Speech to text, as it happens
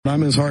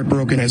I'm as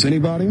heartbroken as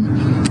anybody.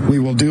 We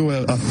will do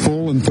a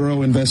full and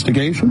thorough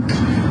investigation.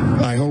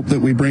 I hope that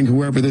we bring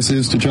whoever this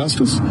is to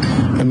justice,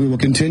 and we will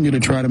continue to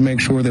try to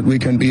make sure that we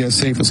can be as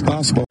safe as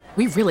possible.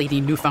 We really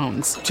need new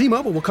phones.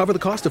 T-Mobile will cover the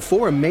cost of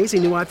 4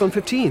 amazing new iPhone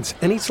 15s,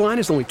 and each line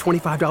is only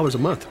 $25 a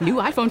month. New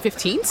iPhone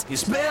 15s?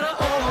 It's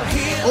better over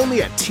here.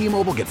 Only at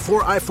T-Mobile, get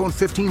 4 iPhone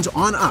 15s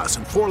on us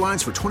and 4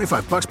 lines for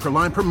 $25 per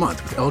line per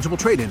month with eligible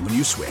trade-in when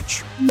you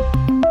switch.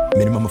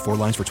 Minimum of 4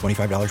 lines for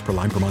 $25 per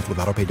line per month with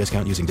autopay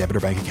discount using debit or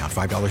bank account.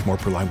 $5 more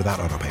per line without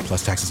autopay,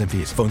 plus taxes and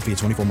fees. Phone fee at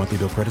 24 monthly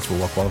bill credits for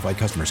well-qualified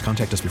customers.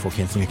 Contact us before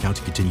canceling account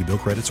to continue bill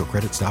credits or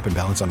credit stop and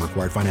balance on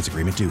required finance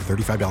agreement due.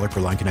 $35 per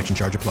line connection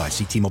charge applies.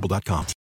 See T-Mobile.com.